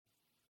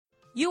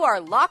You are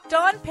Locked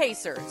On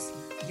Pacers,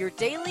 your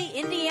daily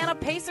Indiana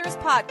Pacers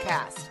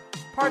podcast,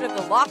 part of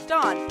the Locked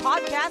On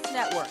Podcast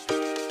Network,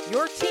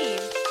 your team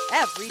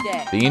every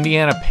day. The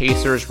Indiana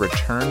Pacers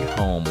returned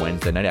home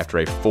Wednesday night after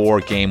a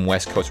 4-game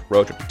West Coast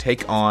road trip to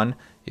take on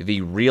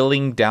the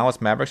reeling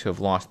Dallas Mavericks, who have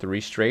lost 3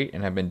 straight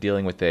and have been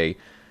dealing with a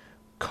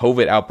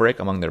COVID outbreak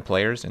among their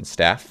players and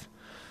staff.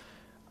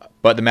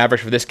 But the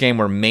Mavericks for this game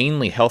were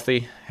mainly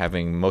healthy,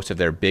 having most of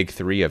their big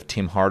three of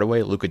Tim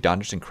Hardaway, Luka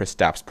Doncic, and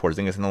Kristaps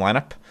Porzingis in the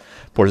lineup.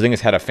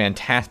 Porzingis had a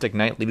fantastic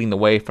night, leading the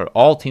way for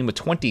all team with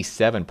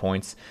 27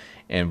 points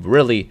and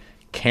really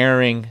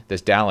carrying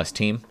this Dallas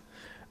team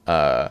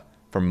for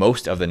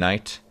most of the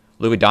night.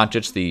 Luka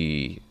Doncic,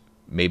 the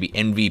maybe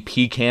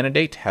MVP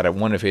candidate, had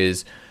one of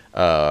his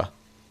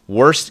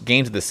worst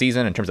games of the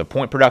season in terms of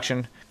point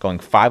production, going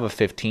 5 of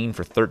 15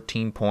 for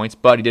 13 points,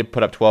 but he did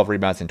put up 12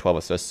 rebounds and 12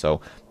 assists, so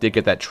did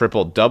get that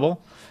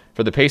triple-double.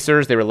 For the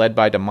Pacers, they were led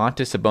by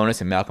Domantas Sabonis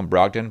and Malcolm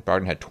Brogdon.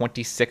 Brogdon had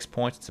 26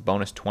 points,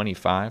 Sabonis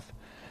 25.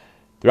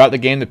 Throughout the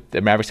game,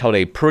 the Mavericks held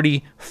a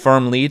pretty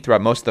firm lead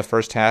throughout most of the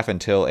first half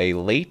until a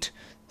late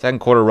second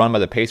quarter run by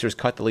the Pacers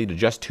cut the lead to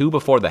just 2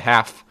 before the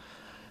half.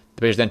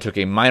 The Pacers then took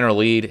a minor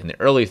lead in the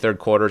early third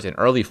quarters and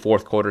early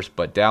fourth quarters,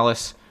 but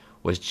Dallas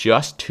was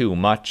just too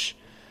much.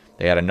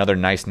 They had another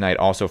nice night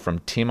also from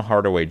Tim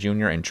Hardaway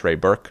Jr. and Trey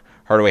Burke.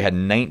 Hardaway had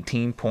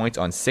 19 points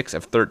on 6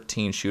 of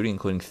 13 shooting,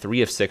 including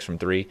 3 of 6 from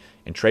 3.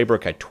 And Trey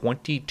Burke had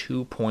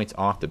 22 points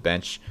off the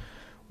bench,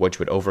 which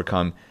would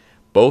overcome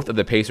both of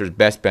the Pacers'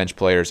 best bench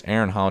players,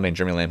 Aaron Holiday and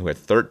Jeremey Lamb, who had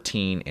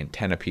 13 and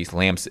 10 apiece.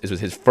 Lamb, this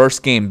was his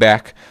first game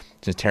back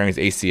since tearing his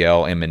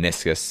ACL and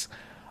meniscus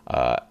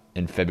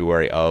in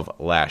February of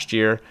last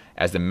year,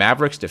 as the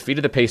Mavericks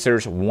defeated the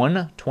Pacers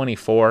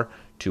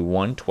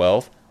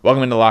 124-112.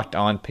 Welcome into Locked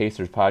On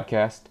Pacers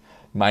podcast.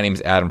 My name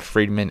is Adam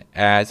Friedman.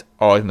 As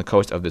always, I'm the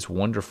host of this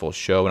wonderful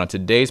show. And on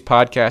today's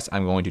podcast,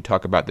 I'm going to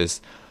talk about this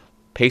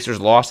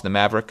Pacers loss to the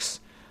Mavericks,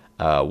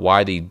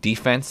 why the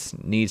defense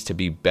needs to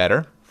be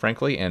better,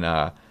 frankly,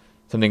 and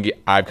something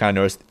I've kind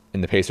of noticed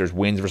in the Pacers'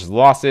 wins versus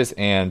losses,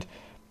 and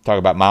talk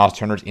about Miles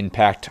Turner's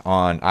impact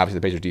on, obviously,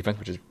 the Pacers' defense,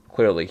 which is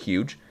clearly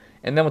huge.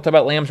 And then we'll talk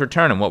about Lamb's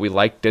return and what we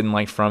liked, didn't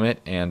like from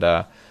it, and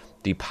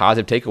the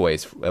positive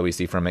takeaways that we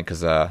see from it,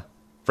 because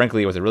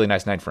frankly, it was a really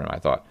nice night for him, I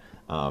thought.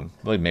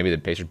 Really maybe the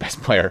Pacers'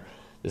 best player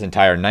this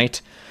entire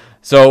night.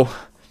 So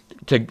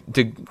to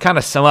kind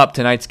of sum up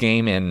tonight's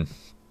game in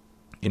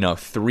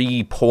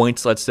 3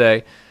 points, let's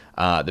say,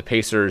 the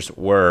Pacers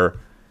were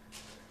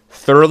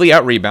thoroughly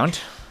out-rebound.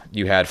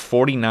 You had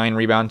 49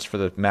 rebounds for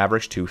the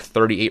Mavericks to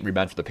 38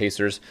 rebounds for the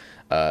Pacers.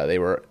 They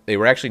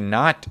were actually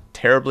not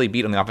terribly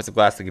beat on the offensive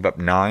glass. They gave up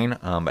 9,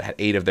 but had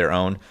 8 of their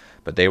own.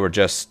 But they were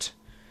just...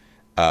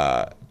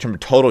 in terms of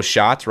total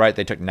shots, right,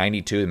 they took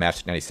 92, the Mavs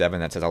took 97.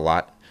 That says a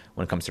lot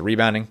when it comes to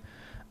rebounding.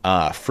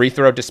 Free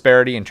throw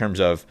disparity in terms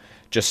of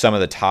just some of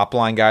the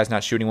top-line guys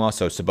not shooting well.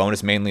 So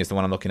Sabonis mainly is the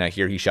one I'm looking at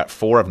here. He shot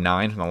 4 of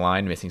 9 from the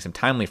line, missing some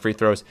timely free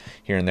throws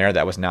here and there.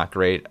 That was not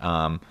great.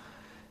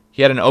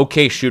 He had an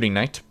okay shooting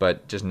night,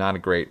 but just not a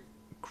great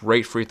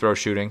free throw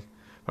shooting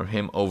from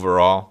him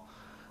overall.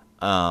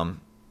 And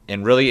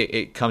really,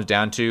 it comes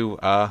down to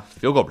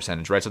field goal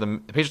percentage, right? So the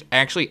Pacers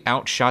actually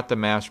outshot the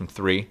Mavs from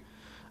 3.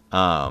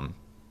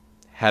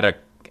 Had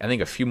I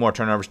think a few more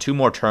turnovers, 2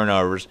 more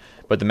turnovers,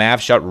 but the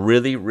Mavs shot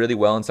really, really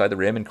well inside the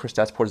rim, and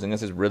Kristaps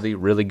Porzingis is really,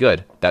 really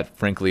good. That,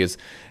 frankly, is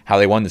how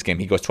they won this game.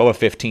 He goes 12 of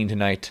 15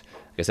 tonight,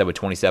 like I said, with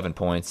 27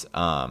 points.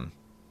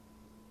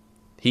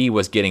 He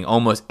was getting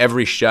almost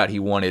every shot he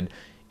wanted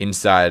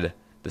inside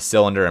the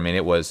cylinder. I mean,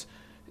 it was,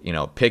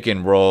 pick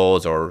and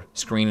rolls or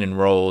screen and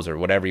rolls or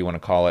whatever you want to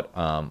call it,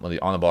 on the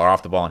ball or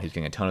off the ball, and he's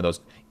getting a ton of those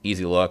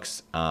easy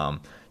looks.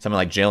 Someone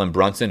like Jalen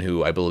Brunson,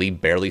 who I believe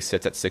barely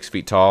sits at 6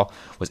 feet tall,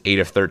 was 8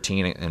 of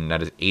 13, and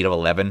that is 8 of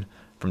 11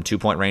 from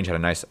 2-point range.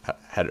 Had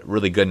a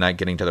really good night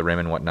getting to the rim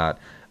and whatnot.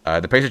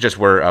 The Pacers just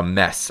were a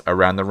mess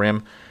around the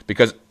rim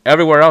because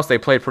everywhere else they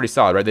played pretty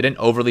solid, right? They didn't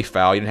overly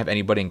foul. You didn't have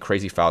anybody in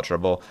crazy foul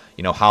trouble.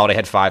 Holiday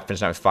had 5,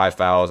 finished out with 5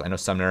 fouls. I know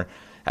Sumner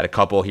had a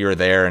couple here or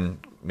there, and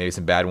maybe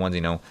some bad ones.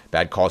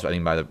 Bad calls I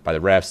think by the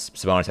refs.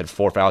 Sabonis had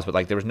 4 fouls,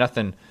 but there was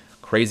nothing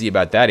crazy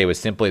about that. It was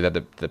simply that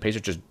the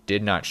Pacers just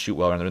did not shoot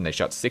well around the rim. They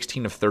shot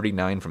 16 of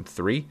 39 from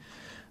 3,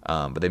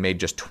 but they made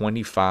just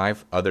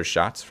 25 other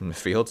shots from the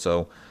field.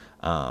 So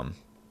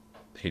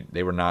they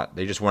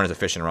just weren't as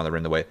efficient around the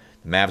rim the way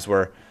the Mavs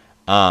were.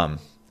 I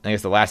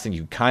guess the last thing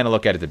you kind of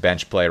look at is the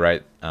bench play,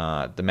 right?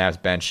 The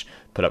Mavs bench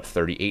put up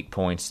 38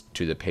 points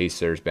to the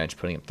Pacers bench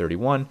putting up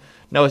 31.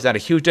 No, it's not a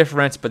huge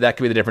difference, but that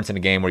could be the difference in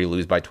a game where you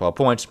lose by 12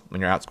 points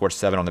when you're outscored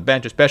 7 on the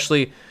bench,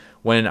 especially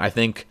when I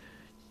think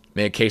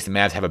made a case the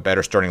Mavs have a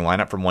better starting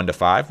lineup from 1 to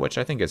 5, which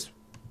I think is,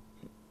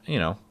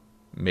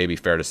 maybe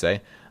fair to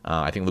say.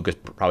 I think Luka's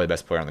probably the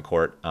best player on the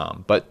court.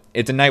 But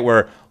it's a night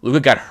where Luka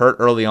got hurt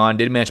early on,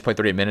 didn't manage to play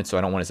 38 minutes, so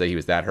I don't want to say he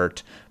was that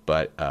hurt.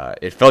 But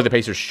it felt like the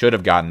Pacers should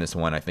have gotten this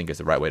one, I think is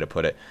the right way to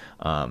put it.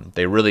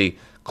 They really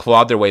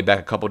clawed their way back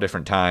a couple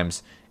different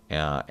times,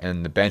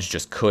 and the bench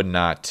just could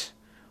not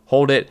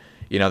hold it.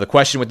 The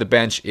question with the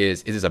bench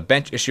is this a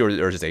bench issue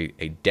or is this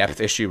a depth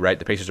issue, right?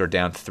 The Pacers are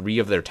down 3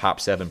 of their top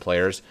 7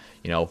 players,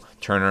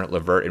 Turner,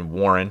 LeVert, and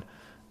Warren.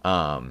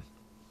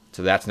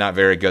 So that's not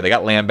very good. They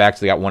got Lamb back,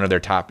 so they got one of their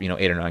top, 8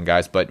 or 9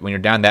 guys. But when you're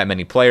down that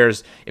many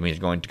players, it means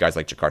you're going to guys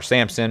like Jakar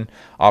Sampson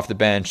off the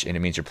bench, and it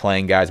means you're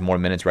playing guys more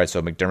minutes, right?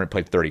 So McDermott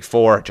played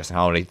 34, Justin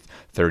Holiday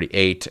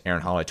 38,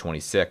 Aaron Holiday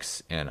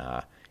 26. And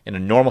in a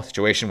normal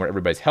situation where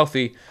everybody's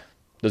healthy,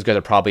 those guys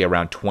are probably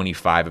around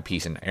 25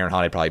 apiece, and Aaron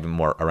Holiday probably even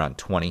more around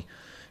 20,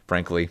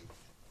 frankly,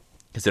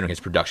 considering his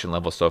production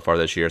level so far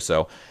this year.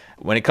 So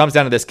when it comes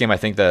down to this game, I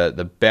think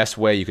the best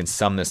way you can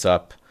sum this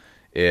up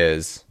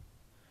is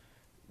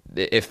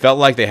it felt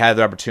like they had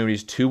their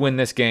opportunities to win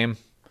this game,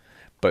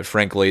 but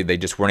frankly, they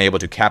just weren't able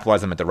to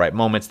capitalize them at the right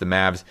moments. The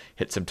Mavs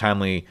hit some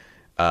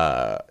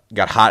got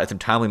hot at some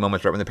timely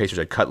moments right when the Pacers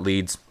had cut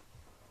leads,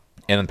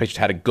 and then the Pacers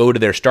had to go to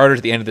their starters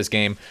at the end of this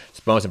game.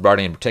 Spones and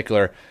Brogdon in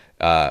particular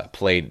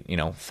played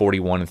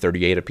 41 and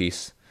 38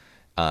 apiece,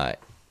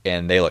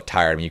 and they looked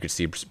tired. I mean, you could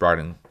see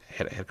Brogdon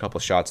hit a couple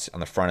of shots on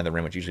the front of the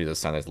rim, which usually is a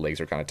sign that his legs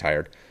are kind of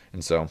tired,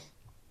 and so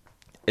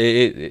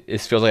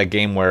it feels like a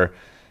game where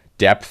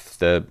depth,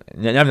 the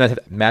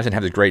Mavs didn't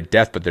have the great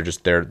depth, but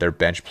their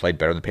bench played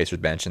better than the Pacers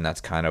bench, and that's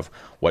kind of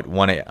what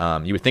won it.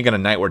 You would think on a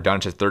night where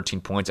Doncic has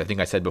 13 points, I think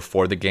I said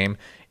before the game,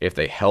 if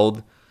they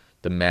held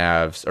the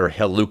Mavs or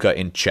held Luka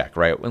in check,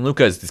 right? When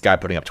Luka is this guy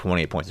putting up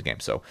 28 points a game,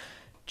 so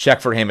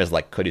check for him is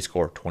like, could he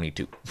score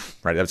 22,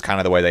 right? That was kind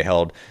of the way they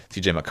held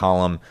CJ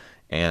McCollum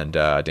and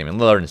Damian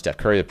Lillard and Steph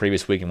Curry the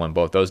previous week and won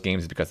both those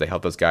games because they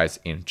held those guys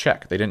in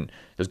check.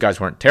 Those guys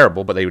weren't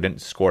terrible, but they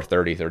didn't score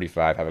 30,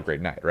 35, have a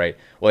great night, right?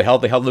 Well,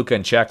 they held Luka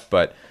in check,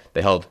 but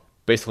they held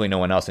basically no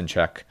one else in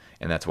check,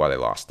 and that's why they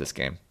lost this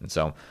game. And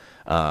so,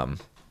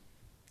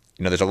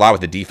 there's a lot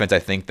with the defense. I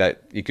think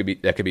that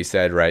could be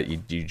said, right?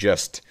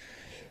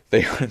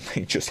 They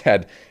just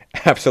had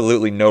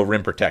absolutely no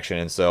rim protection,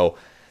 and so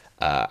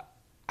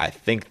I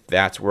think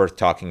that's worth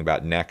talking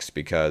about next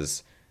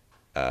because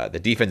the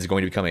defense is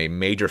going to become a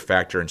major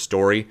factor and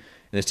story in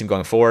this team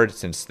going forward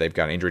since they've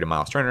got an injury to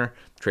Miles Turner,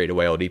 traded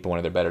away Oladipo, one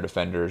of their better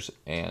defenders,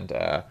 and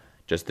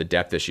just the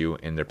depth issue,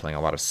 and they're playing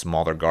a lot of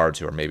smaller guards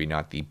who are maybe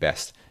not the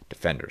best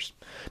defenders.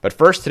 But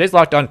first, today's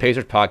Locked On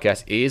Pacers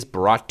podcast is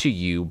brought to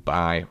you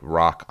by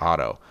Rock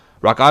Auto.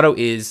 Rock Auto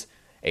is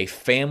a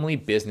family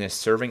business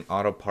serving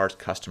auto parts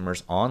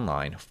customers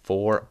online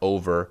for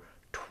over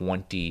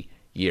 20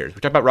 years.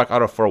 We talked about Rock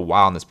Auto for a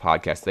while on this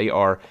podcast. They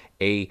are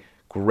a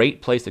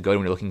great place to go when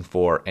you're looking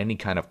for any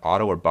kind of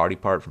auto or body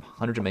part from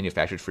hundreds of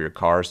manufacturers for your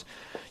cars.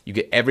 You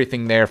get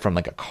everything there from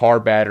like a car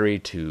battery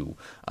to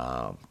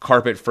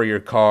carpet for your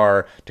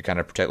car to kind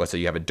of protect, let's say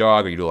you have a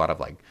dog or you do a lot of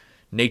like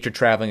nature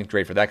traveling, it's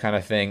great for that kind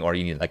of thing, or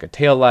you need like a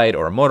tail light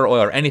or a motor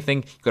oil or anything.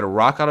 You go to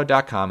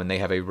rockauto.com and they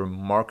have a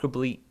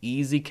remarkably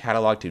easy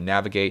catalog to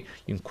navigate.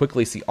 You can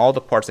quickly see all the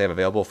parts they have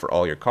available for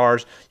all your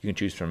cars. You can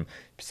choose from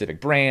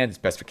specific brands,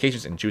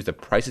 specifications, and choose the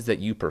prices that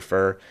you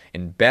prefer.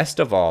 And best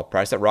of all,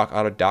 prices at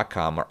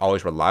rockauto.com are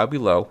always reliably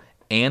low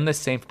and the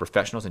same for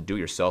professionals and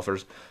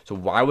do-it-yourselfers. So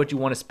why would you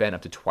want to spend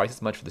up to twice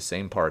as much for the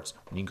same parts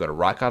when you can go to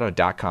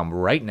rockauto.com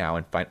right now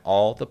and find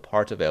all the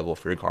parts available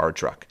for your car or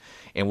truck?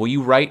 And will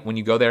you write, when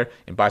you go there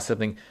and buy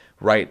something,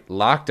 write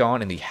Locked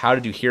On in the How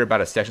Did You Hear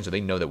About Us section so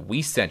they know that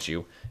we sent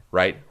you,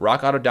 right?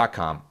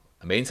 rockauto.com,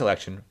 amazing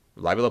selection,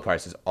 reliable low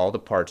prices, all the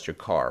parts your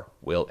car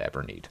will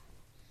ever need.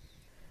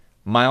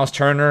 Miles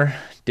Turner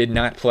did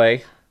not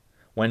play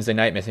Wednesday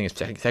night, missing his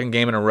second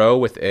game in a row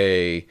with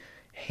a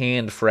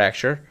hand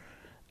fracture.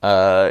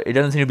 It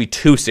doesn't seem to be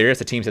too serious.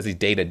 The team says he's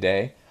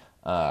day-to-day.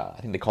 I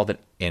think they called it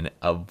an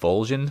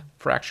avulsion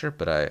fracture,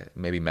 but I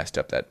maybe messed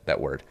up that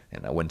word,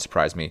 and that wouldn't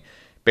surprise me.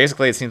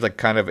 Basically, it seems like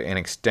kind of an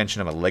extension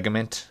of a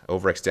ligament,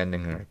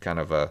 overextending, or kind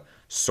of a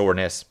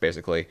soreness,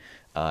 basically.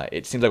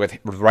 It seems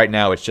like with right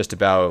now, it's just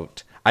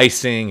about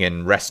icing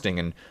and resting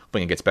and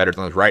hoping it gets better. It's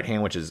on his right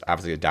hand, which is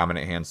obviously a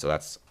dominant hand, so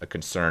that's a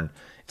concern.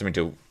 It's something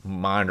to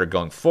monitor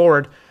going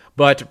forward.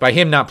 But by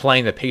him not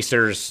playing, the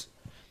Pacers'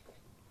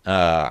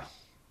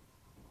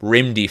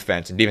 rim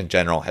defense and defense in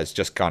general has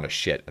just gone to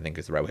shit, I think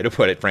is the right way to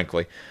put it,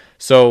 frankly.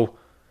 So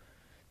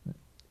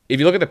if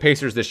you look at the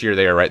Pacers this year,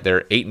 they're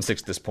 8-6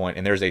 at this point,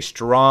 and there's a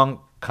strong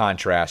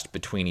contrast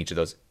between each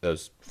of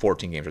those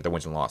 14 games, or their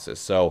wins and losses.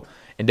 So,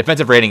 and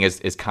defensive rating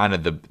is kind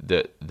of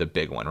the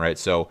big one, right?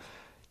 So,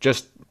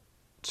 just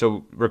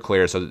so we're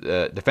clear, so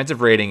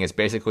defensive rating is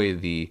basically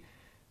the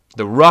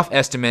rough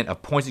estimate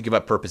of points you give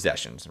up per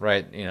possessions,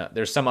 right?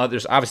 There's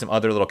obviously some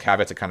other little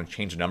caveats that kind of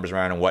change the numbers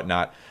around and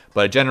whatnot,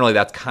 but generally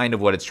that's kind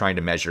of what it's trying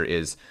to measure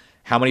is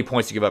how many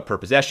points you give up per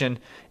possession.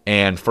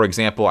 And for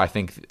example, I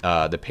think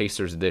the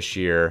Pacers this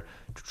year,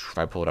 if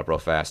I pull it up real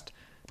fast,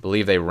 I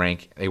believe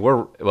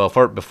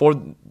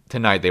before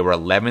tonight, they were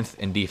 11th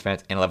in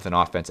defense and 11th in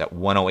offense at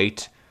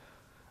 108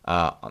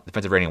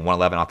 defensive rating and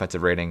 111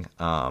 offensive rating.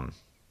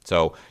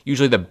 So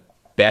usually the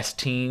best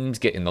teams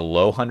get in the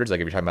low hundreds. Like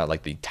if you're talking about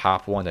like the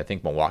top ones, I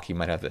think Milwaukee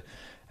might have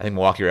I think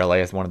Milwaukee or LA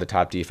has one of the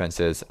top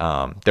defenses.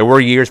 There were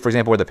years, for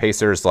example, where the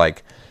Pacers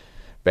like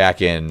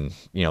back in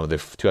the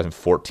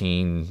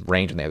 2014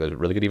 range, and they had a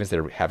really good defense. They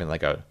were having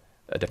like a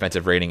a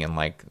defensive rating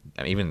in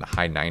even the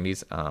high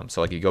 90s.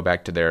 So like you go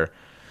back to their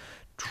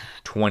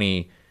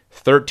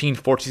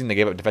 2013-14 season, they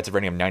gave up a defensive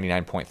rating of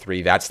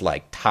 99.3. That's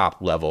like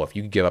top level. If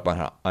you give up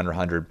under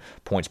 100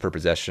 points per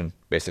possession,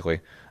 basically,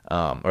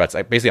 or that's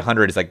like basically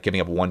 100 is like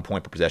giving up 1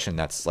 point per possession.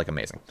 That's like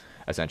amazing,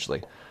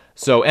 essentially.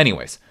 So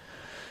anyways,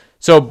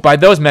 so by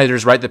those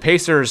measures, right, the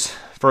Pacers,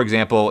 for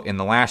example, in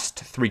the last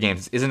 3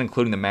 games, isn't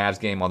including the Mavs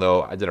game,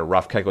 although I did a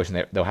rough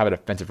calculation, they'll have a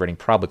defensive rating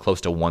probably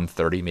close to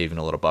 130, maybe even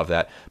a little above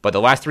that. But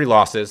the last 3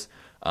 losses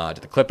to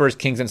the Clippers,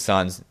 Kings, and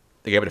Suns,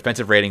 they gave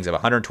defensive ratings of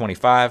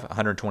 125,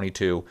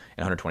 122,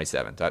 and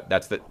 127.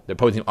 That's the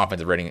opposing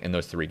offensive rating in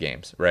those 3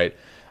 games, right?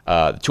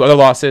 The 2 other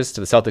losses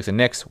to the Celtics and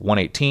Knicks,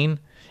 118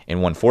 and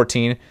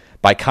 114.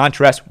 By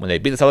contrast, when they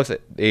beat the Celtics,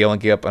 they only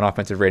gave up an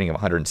offensive rating of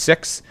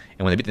 106,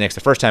 and when they beat the Knicks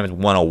the first time, it's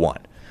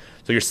 101.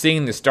 So you're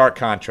seeing the stark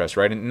contrast,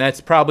 right? And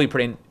that's probably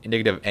pretty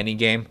indicative of any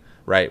game,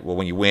 right? Well,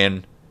 when you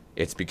win,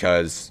 it's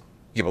because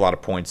you have a lot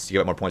of points, you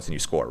get more points than you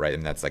score, right?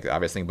 And that's like the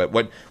obvious thing. But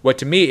what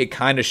to me it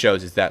kind of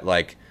shows is that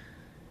like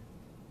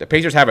the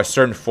Pacers have a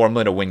certain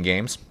formula to win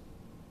games,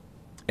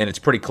 and it's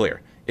pretty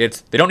clear. They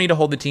don't need to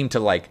hold the team to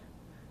like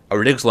a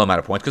ridiculous low amount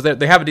of points because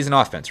they have a decent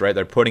offense, right?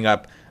 They're putting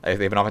up, they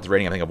have an offensive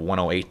rating I think of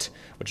 108,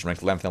 which is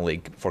ranked 11th in the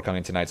league before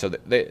coming tonight. So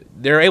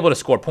they're able to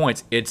score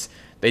points.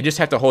 They just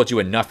have to hold you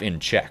enough in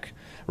check.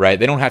 Right?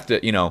 They don't have to,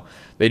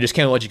 they just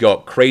can't let you go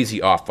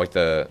crazy off like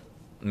the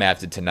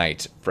Mavs did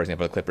tonight, for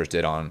example, the Clippers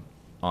did on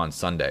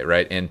Sunday,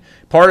 right? And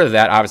part of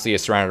that obviously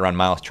is surrounded around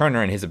Miles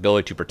Turner and his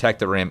ability to protect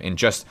the rim and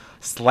just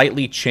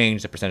slightly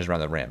change the percentage around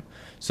the rim.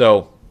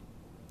 So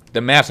the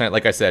Mavs tonight,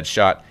 like I said,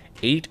 shot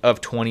 8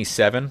 of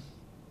 27.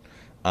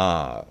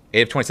 8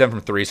 of 27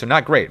 from 3, so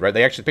not great, right?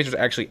 The Pacers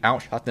actually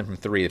outshot them from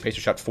 3. The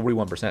Pacers shot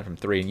 41% from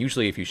 3, and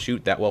usually if you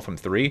shoot that well from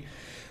 3, when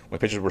the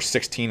Pacers were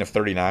 16 of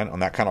 39 on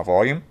that kind of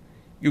volume,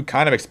 you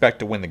kind of expect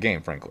to win the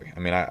game, frankly. I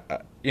mean,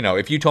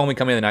 if you told me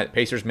coming in the night,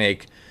 Pacers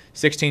make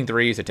 16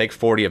 threes, they take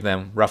 40 of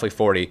them, roughly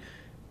 40.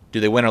 Do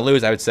they win or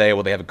lose? I would say,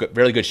 well, they have a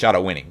very good shot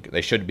at winning.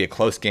 They should be a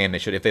close game.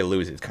 If they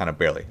lose, it's kind of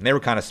barely. And they were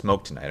kind of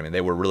smoked tonight. I mean,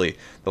 they were really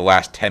the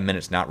last 10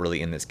 minutes not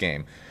really in this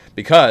game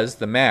because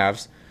the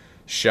Mavs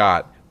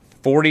shot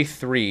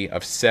 43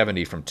 of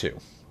 70 from 2,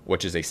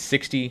 which is a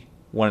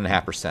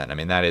 61.5%. I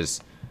mean, that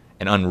is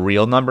an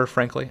unreal number,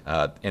 frankly.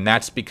 And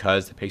that's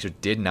because the Pacers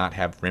did not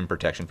have rim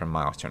protection from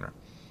Miles Turner.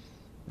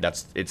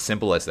 It's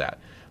simple as that.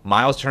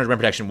 Miles Turner's rim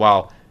protection,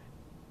 well,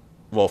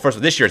 first of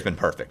all, this year has been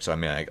perfect. So I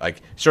mean,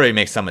 sure, he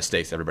makes some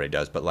mistakes. Everybody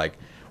does, but like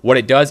what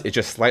it does, it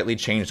just slightly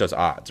changes those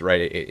odds,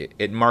 right?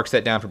 It marks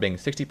that down from being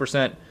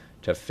 60%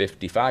 to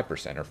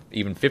 55% or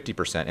even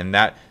 50%, and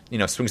that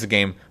swings the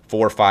game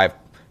 4 or 5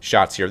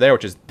 shots here or there,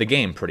 which is the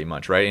game pretty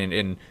much, right?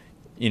 And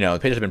the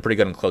Pacers have been pretty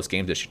good in close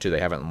games this year too. They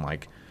haven't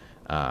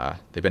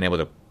they've been able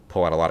to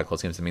pull out a lot of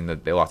close games. I mean,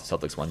 they lost the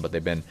Celtics one, but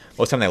most of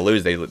the time they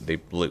lose, they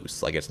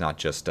lose. Like it's not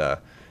just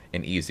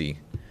an easy,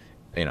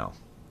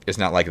 it's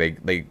not like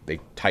they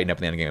tighten up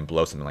in the end of the game and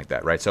blow something like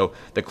that, right? So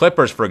the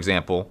Clippers, for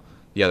example,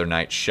 the other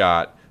night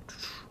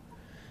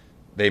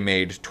they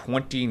made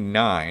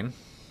 29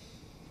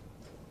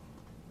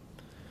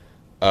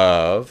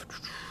 of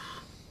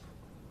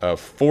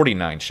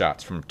 49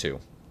 shots from 2,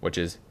 which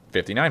is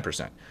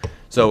 59%.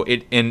 So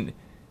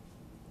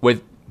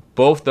with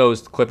both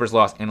those Clippers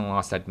loss and a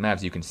loss at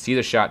Mavs, you can see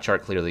the shot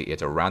chart clearly.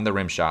 It's around the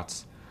rim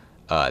shots.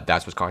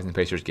 That's what's causing the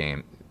Pacers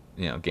games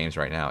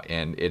right now.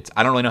 And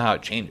I don't really know how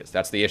it changes.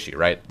 That's the issue,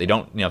 right? They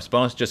don't,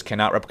 Sabonis just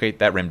cannot replicate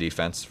that rim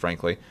defense,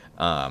 frankly.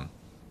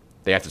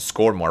 They have to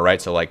score more,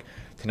 right? So like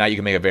tonight you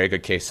can make a very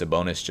good case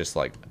Sabonis just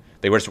like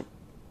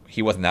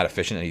he wasn't that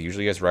efficient as he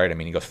usually is, right? I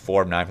mean, he goes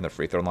 4 of 9 from the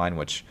free throw line,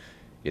 which,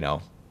 he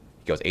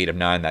goes 8 of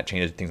 9. That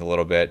changes things a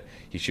little bit.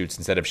 He shoots,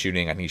 instead of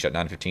shooting, I think he shot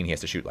 9 of 15. He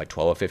has to shoot like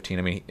 12 of 15.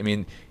 I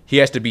mean, he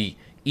has to be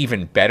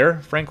even better,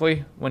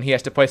 frankly, when he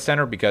has to play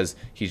center because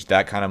he's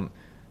that kind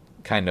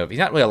of he's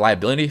not really a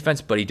liability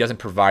defense, but he doesn't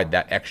provide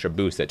that extra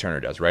boost that Turner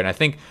does, right? And I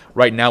think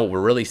right now what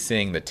we're really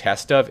seeing the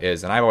test of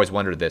is, and I've always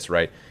wondered this,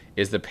 right,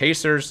 is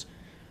Sabonis'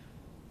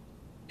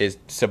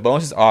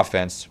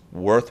 offense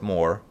worth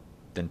more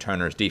than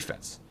Turner's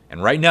defense?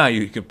 And right now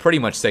you can pretty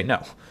much say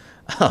no.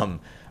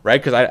 Right?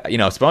 Because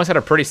Sabonis had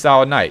a pretty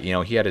solid night.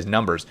 He had his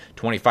numbers: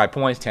 25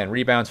 points, 10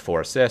 rebounds,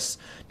 4 assists,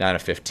 9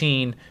 of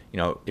 15.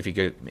 If he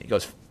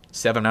goes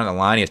 7 on the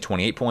line, he has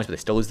 28 points, but they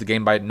still lose the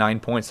game by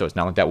 9 points. So it's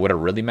not like that would have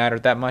really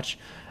mattered that much.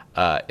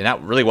 And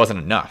that really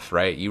wasn't enough,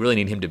 right? You really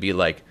need him to be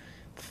like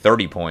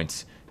 30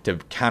 points to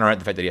counteract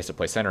the fact that he has to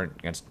play center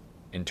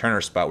in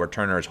Turner's spot, where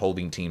Turner is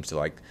holding teams to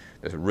like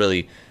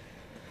really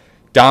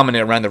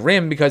dominant around the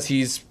rim because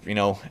he's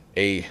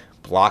a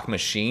block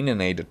machine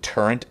and a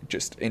deterrent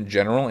just in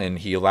general, and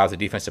he allows the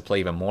defense to play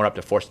even more up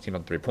to force the team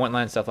on the 3-point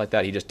line and stuff like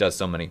that. He just does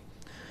so many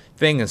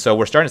things, and so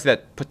we're starting to see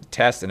that put to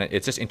test, and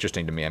it's just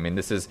interesting to me. I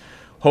mean,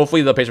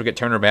 hopefully the Pacers will get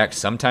Turner back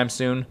sometime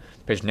soon.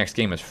 The Pacers' next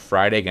game is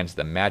Friday against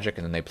the Magic,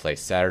 and then they play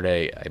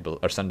Sunday, against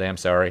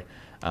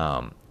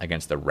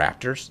the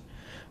Raptors.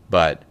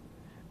 But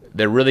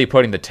they're really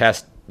putting the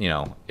test.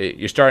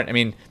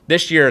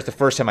 This year is the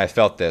first time I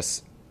felt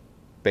this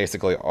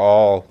basically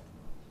all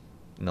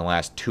in the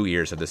last 2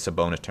 years of the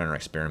Sabonis-Turner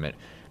experiment.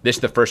 This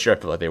is the first year I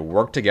feel like they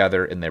work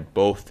together and they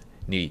both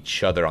need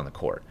each other on the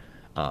court.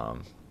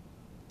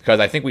 Because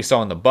I think we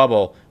saw in the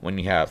bubble, when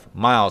you have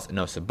Miles and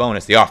no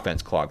Sabonis, the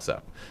offense clogs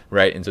up,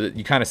 right? And so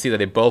you kind of see that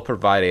they both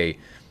provide a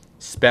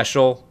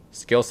special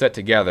skill set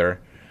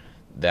together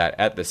that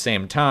at the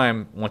same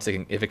time,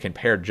 if it can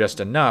pair just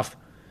enough,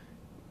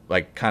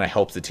 like kind of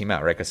helps the team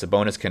out, right? Because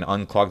Sabonis can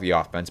unclog the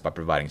offense by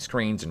providing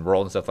screens and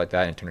rolls and stuff like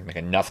that, and Turner can make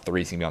enough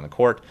threes to be on the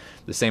court.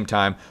 At the same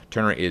time,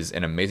 Turner is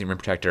an amazing rim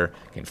protector,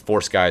 can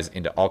force guys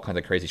into all kinds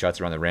of crazy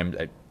shots around the rim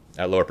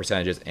at lower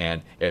percentages,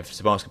 and if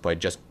Sabonis can play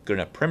just good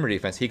enough perimeter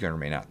defense, he can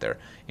remain out there.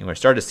 And we're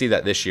starting to see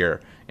that this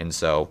year, and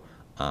so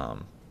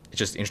it's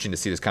just interesting to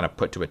see this kind of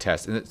put to a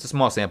test. And it's a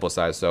small sample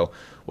size, so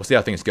we'll see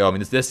how things go. I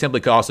mean, this simply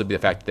could also be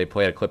the fact that they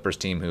played a Clippers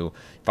team who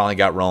finally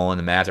got rolling,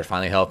 the Mavs are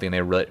finally healthy, and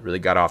they really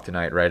got off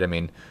tonight, right? I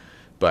mean,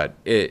 but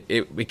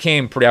it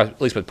became pretty, at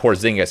least with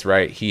Porzingis,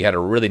 right? He had a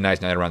really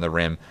nice night around the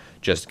rim,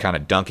 just kind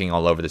of dunking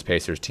all over this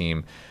Pacers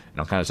team and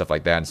all kind of stuff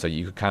like that. And so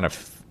you kind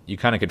of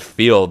could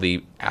feel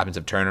the absence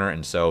of Turner.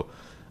 And so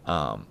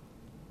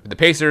the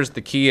Pacers,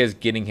 the key is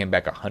getting him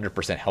back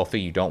 100% healthy.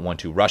 You don't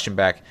want to rush him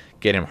back,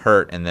 get him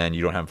hurt, and then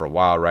you don't have him for a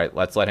while, right?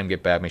 Let's let him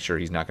get back, make sure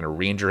he's not going to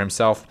re-injure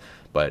himself.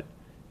 But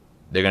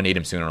they're going to need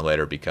him sooner or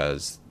later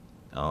because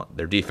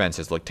their defense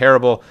has looked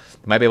terrible.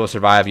 They might be able to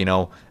survive,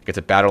 against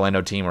a bad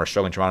Orlando team or a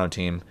struggling Toronto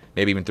team,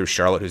 maybe even through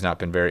Charlotte, who's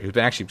been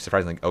actually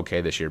surprisingly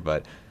okay this year.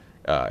 But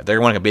they're going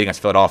to want to beat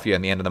against Philadelphia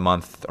in the end of the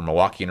month or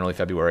Milwaukee in early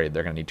February.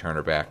 They're going to need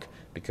Turner back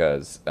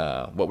because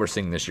what we're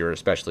seeing this year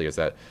especially is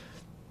that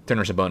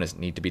Turner and Sabonis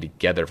need to be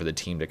together for the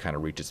team to kind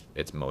of reach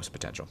its most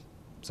potential.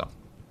 So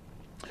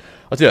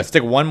let's do that. Let's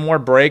take one more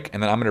break,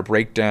 and then I'm going to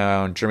break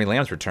down Jeremey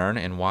Lamb's return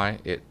and why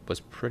it was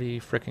pretty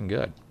freaking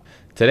good.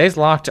 Today's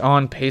Locked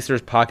On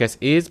Pacers podcast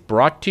is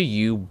brought to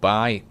you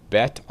by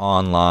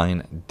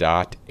betonline.ag.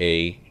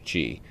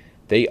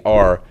 They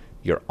are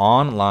your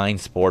online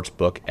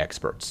sportsbook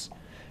experts.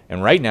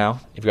 And right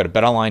now, if you go to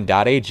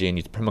betonline.ag and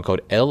use the promo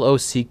code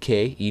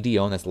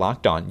LOCKEDO, and that's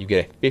locked on, you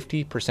get a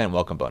 50%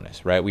 welcome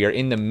bonus, right? We are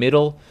in the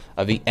middle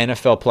of the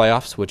NFL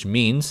playoffs, which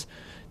means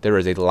there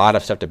is a lot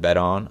of stuff to bet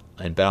on,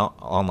 and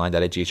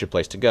betonline.ag is your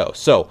place to go.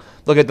 So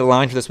look at the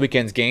line for this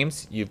weekend's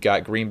games. You've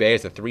got Green Bay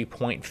as a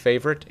 3-point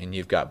favorite, and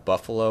you've got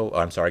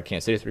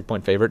Kansas City as a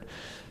 3-point favorite.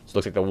 So it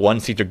looks like the one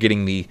seeds are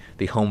getting the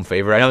home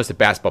favorite. I know it's a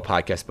basketball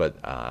podcast, but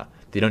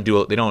they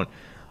don't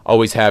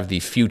always have the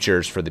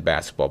futures for the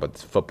basketball, but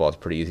football is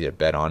pretty easy to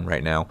bet on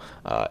right now.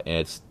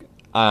 And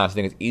I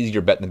think it's easier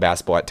to bet than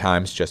basketball at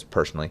times, just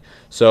personally.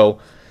 So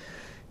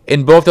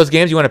in both those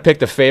games, you want to pick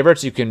the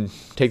favorites. You can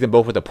take them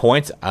both with the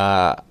points.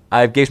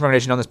 I've gave some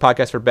recommendation on this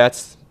podcast for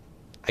bets.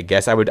 I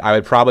guess I would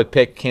probably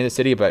pick Kansas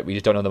City, but we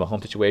just don't know the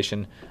home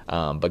situation.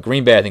 But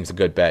Green Bay, I think, is a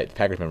good bet. The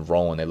Packers have been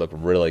rolling. They look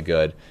really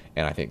good,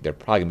 and I think they're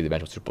probably going to be the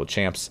eventual Super Bowl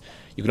champs.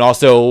 You can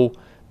also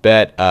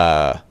bet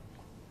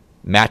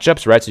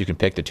matchups, right? So you can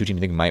pick the two teams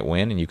you think might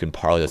win, and you can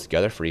parlay those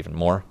together for even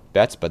more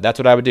bets. But that's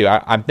what I would do.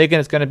 I'm thinking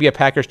it's going to be a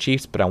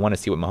Packers-Chiefs, but I want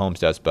to see what Mahomes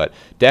does. But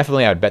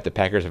definitely I would bet the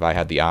Packers if I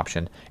had the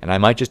option, and I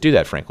might just do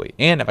that, frankly.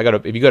 And if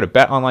you go to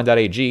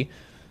betonline.ag,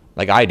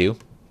 like I do,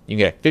 you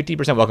can get a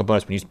 50% welcome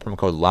bonus when you use the promo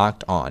code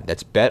LOCKEDON.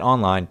 That's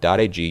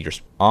betonline.ag, your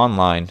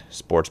online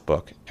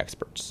sportsbook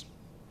experts.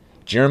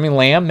 Jeremey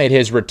Lamb made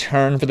his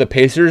return for the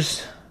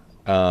Pacers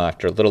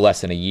after a little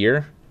less than a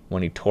year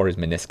when he tore his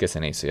meniscus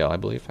and ACL, I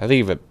believe. I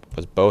think it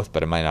was both,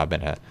 but it might not have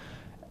been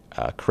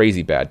a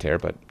crazy bad tear,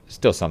 but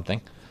still something.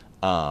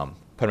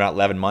 Put him out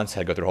 11 months,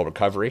 had to go through a whole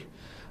recovery.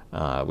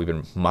 We've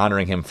been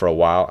monitoring him for a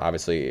while.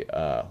 Obviously,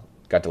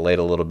 got delayed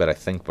a little bit, I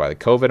think, by the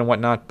COVID and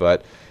whatnot,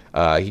 but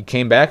he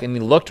came back and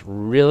he looked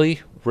really,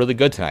 really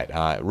good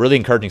tonight. Really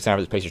encouraging sign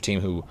for this Pacers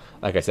team who,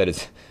 like I said,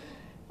 is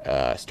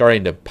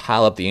starting to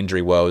pile up the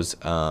injury woes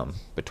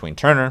between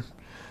Turner,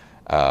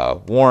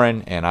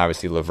 Warren, and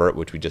obviously LeVert,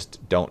 which we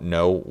just don't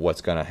know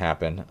what's going to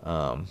happen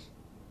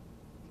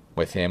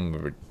with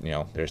him.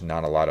 There's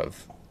not a lot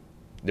of,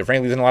 there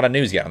frankly isn't a lot of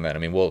news yet on that. I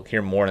mean, we'll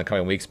hear more in the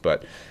coming weeks,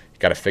 but you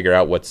got to figure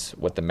out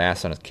what the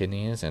mass on his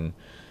kidney is, and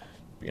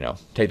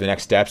take the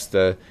next steps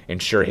to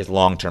ensure his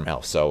long-term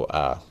health.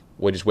 So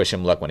we'll just wish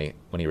him luck when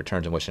he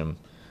returns, and wish him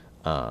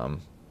all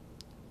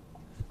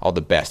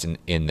the best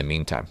in the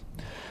meantime.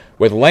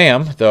 With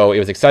Lamb, though, it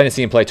was exciting to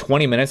see him play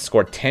 20 minutes,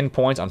 scored 10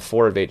 points on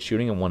 4 of 8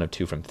 shooting and 1 of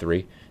 2 from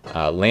 3.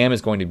 Lamb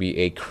is going to be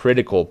a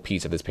critical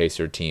piece of this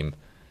Pacer team,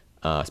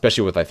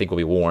 especially with, I think, will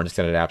be Warren's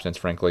extended absence,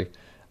 frankly,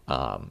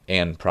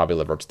 and probably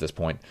LeVert's at this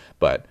point.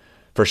 But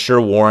for sure,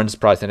 Warren's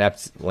probably extended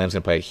absence. Lamb's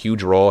going to play a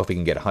huge role if he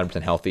can get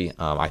 100% healthy.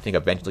 I think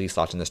eventually he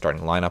slots in the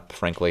starting lineup,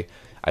 frankly.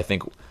 I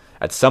think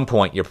at some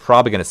point you're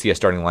probably going to see a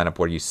starting lineup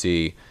where you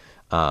see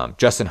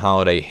Justin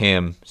Holiday,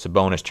 him,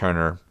 Sabonis,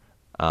 Turner,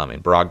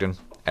 and Brogdon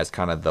as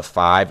kind of the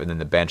 5, and then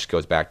the bench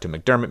goes back to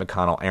McDermott,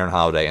 McConnell, Aaron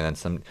Holiday, and then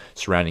some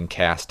surrounding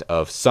cast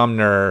of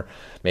Sumner,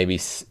 maybe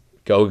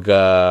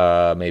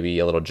Goga, maybe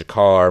a little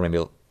Jakar,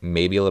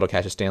 maybe a little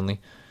Cassius Stanley,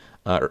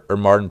 or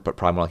Martin, but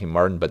probably more likely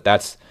Martin. But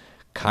that's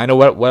kind of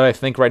what I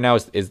think right now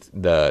is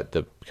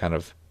the kind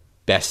of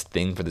best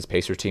thing for this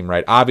Pacers team,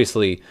 right?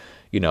 Obviously,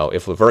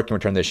 if LeVert can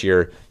return this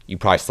year, you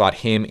probably slot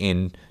him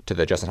into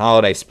the Justin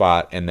Holiday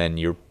spot, and then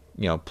you're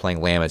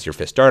playing Lamb as your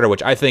fifth starter,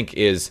 which I think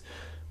is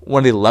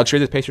one of the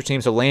luxuries of the Pacers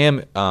team. So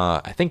Lamb,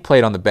 I think,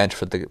 played on the bench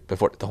for the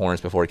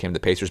Hornets before he came to the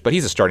Pacers, but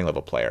he's a starting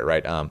level player,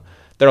 right?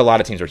 There are a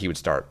lot of teams where he would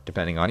start,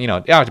 depending on,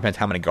 it depends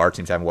how many guard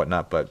teams have and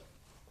whatnot, but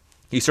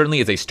he certainly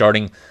is a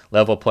starting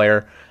level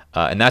player,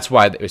 and that's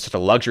why it was such a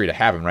luxury to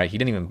have him, right? He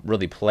didn't even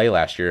really play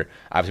last year,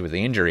 obviously with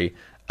the injury,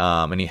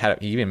 and he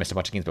even missed a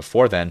bunch of games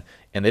before then,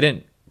 and they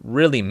didn't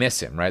really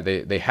miss him, right?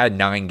 They had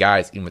 9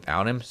 guys even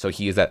without him, so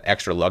he is that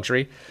extra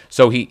luxury.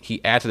 So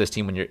he adds to this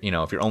team when you're,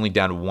 if you're only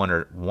down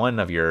one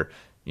of your,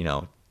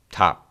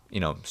 top,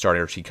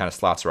 starters, he kind of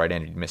slots right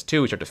in. You miss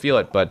 2, you start to feel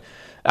it, but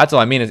that's all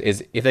I mean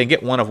is if they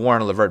get one of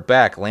Warren and LeVert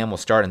back, Lamb will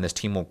start, and this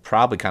team will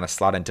probably kind of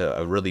slot into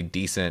a really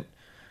decent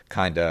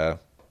kind of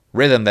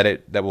rhythm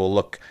that will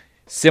look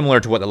similar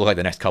to what they'll look like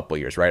the next couple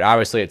of years, right?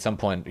 Obviously, at some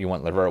point, you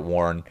want LeVert,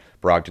 Warren,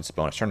 Brogdon,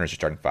 Sabonis, Turner as your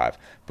starting 5,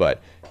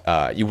 but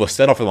you will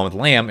settle for the one with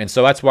Lamb, and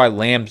so that's why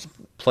Lamb's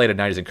play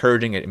tonight is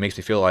encouraging. It makes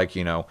me feel like,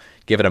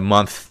 give it a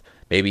month,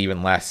 maybe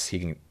even less, he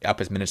can up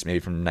his minutes maybe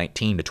from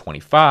 19 to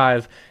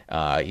 25.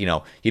 He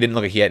didn't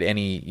look like he had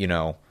any,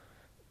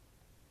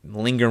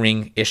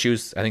 lingering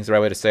issues, I think is the right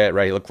way to say it,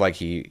 right? He looked like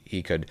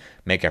he could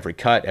make every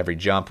cut, every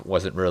jump,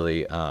 wasn't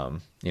really,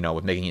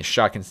 with making his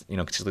shot,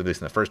 consistently at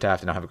least in the first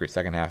half, did not have a great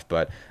second half,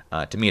 but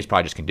to me, it's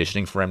probably just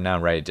conditioning for him now,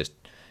 right?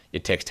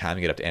 It takes time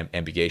to get up to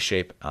NBA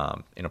shape.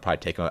 It'll probably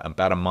take him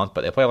about a month,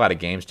 but they play a lot of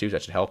games too, so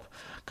that should help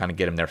kind of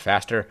get him there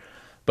faster.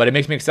 But it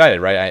makes me excited,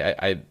 right?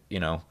 I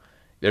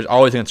there's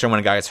always a concern when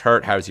a guy gets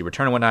hurt. How does he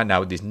return and whatnot?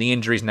 Now with these knee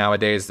injuries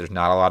nowadays, there's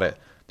not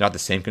the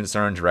same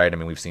concerns, right? I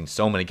mean, we've seen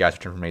so many guys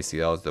return from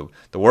ACLs.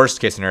 The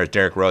worst case scenario is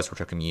Derrick Rose, which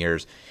took him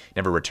years,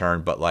 never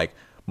returned. But like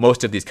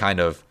most of these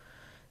kind of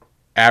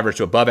average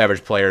to above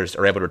average players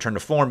are able to return to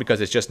form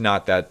because it's just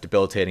not that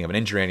debilitating of an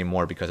injury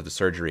anymore because of the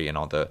surgery and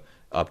all the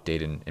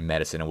update in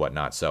medicine and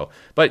whatnot. So,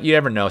 but you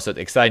never know. So it's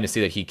exciting to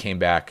see that he came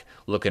back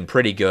looking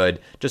pretty good.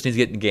 Just needs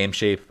to get in game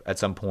shape at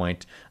some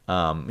point.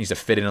 Needs to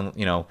fit in,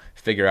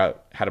 figure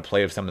out how to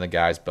play with some of the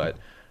guys. But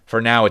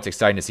for now, it's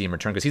exciting to see him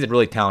return because he's a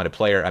really talented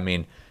player. I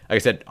mean, like I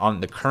said,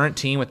 on the current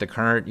team with the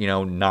current,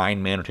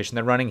 9-man rotation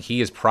they're running,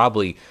 he is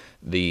probably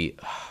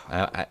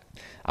I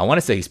want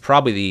to say he's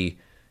probably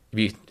if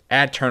you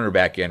add Turner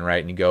back in,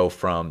 right, and you go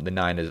from the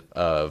 9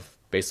 of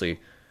basically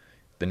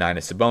the 9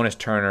 is Sabonis,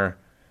 Turner,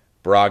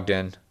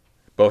 Brogdon,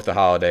 both the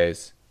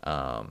Holidays,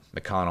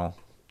 McConnell,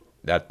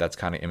 that's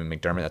kind of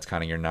McDermott, that's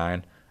kind of your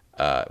 9.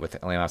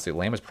 With Lamb, obviously,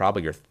 Lamb is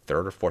probably your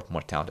 3rd or 4th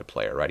most talented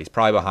player, right? He's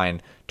probably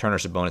behind Turner,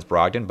 Sabonis,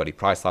 Brogdon, but he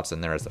probably slots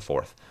in there as the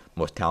 4th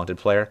most talented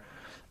player.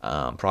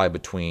 Probably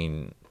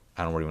between,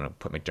 I don't know where you want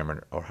to put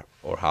McDermott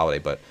or Holiday,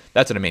 but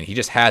that's what I mean. He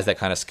just has that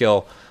kind of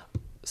skill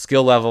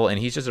level, and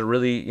he's just a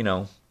really,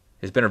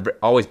 has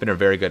always been a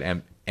very good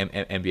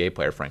NBA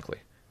player, frankly,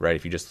 right?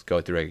 If you just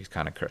go through his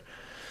kind of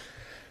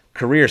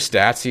career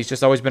stats, he's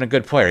just always been a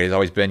good player. He's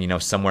always been,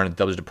 somewhere in the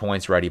double-digit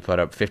points, right? He put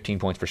up 15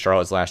 points for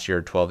Charlotte last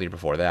year, 12 the year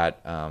before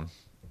that,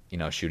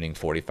 shooting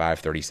 45,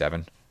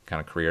 37 kind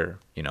of career,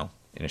 in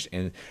his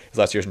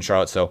last years in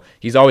Charlotte. So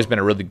he's always been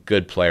a really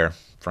good player,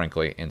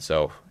 frankly, and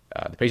so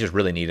the Pacers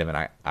really need him,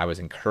 and I was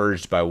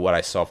encouraged by what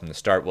I saw from the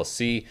start. We'll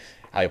see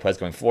how he plays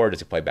going forward. Does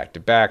he play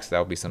back-to-back? So that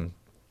will be some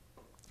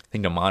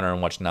thing to monitor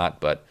and whatnot,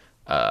 but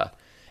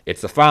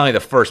it's finally the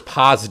first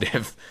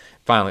positive,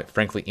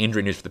 frankly,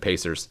 injury news for the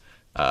Pacers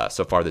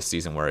so far this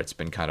season, where it's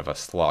been kind of a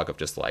slog of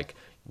just like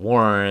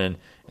Warren,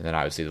 and then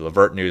obviously the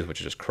LeVert news, which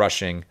is just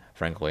crushing,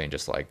 frankly, and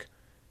just like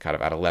kind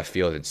of out of left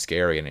field and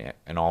scary,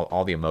 and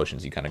all the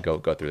emotions you kind of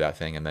go through that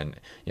thing, and then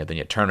then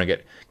you Turner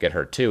get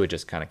hurt too. It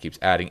just kind of keeps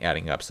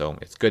adding up. So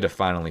it's good to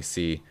finally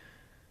see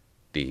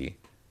the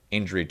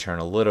injury turn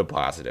a little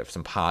positive,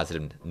 some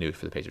positive news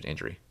for the Pacers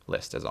injury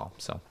list is all.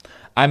 So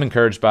I'm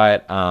encouraged by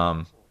it.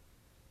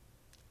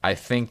 I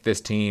think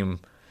this team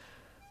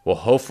will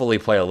hopefully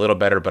play a little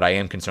better, but I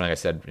am concerned, like I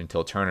said,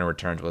 until Turner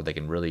returns, whether they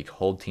can really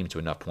hold teams to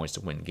enough points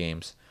to win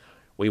games.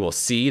 We will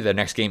see. The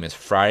next game is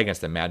Friday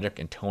against the Magic,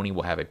 and Tony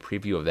will have a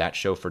preview of that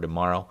show for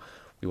tomorrow.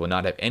 We will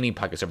not have any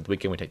podcast over the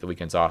weekend. We take the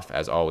weekends off,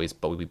 as always,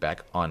 but we'll be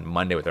back on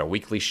Monday with our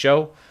weekly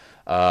show.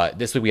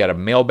 This week we had a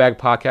mailbag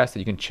podcast that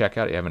you can check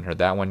out. If you haven't heard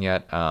that one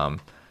yet.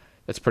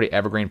 That's a pretty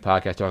evergreen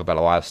podcast. Talk about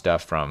a lot of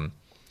stuff from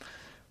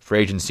free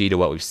agency to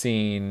what we've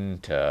seen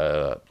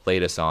to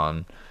latest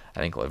on, I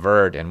think,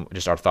 LeVert, and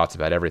just our thoughts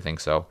about everything.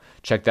 So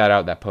check that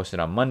out. That posted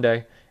on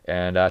Monday.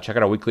 And check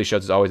out our weekly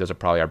shows as always. Those are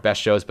probably our best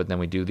shows, but then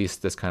we do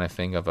this kind of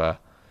thing of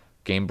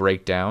game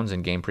breakdowns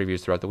and game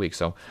previews throughout the week.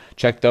 So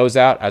check those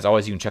out. As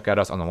always, you can check out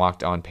us on the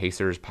Locked On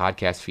Pacers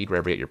podcast feed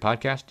wherever you get your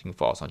podcast. You can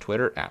follow us on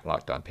Twitter at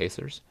Locked On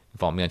Pacers. You can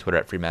follow me on Twitter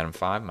at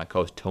FreeMadam5. My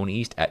co-host Tony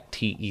East at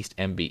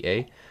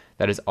TEastNBA.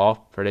 That is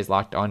all for today's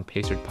Locked On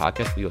Pacers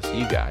podcast. We will see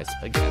you guys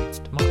again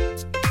tomorrow.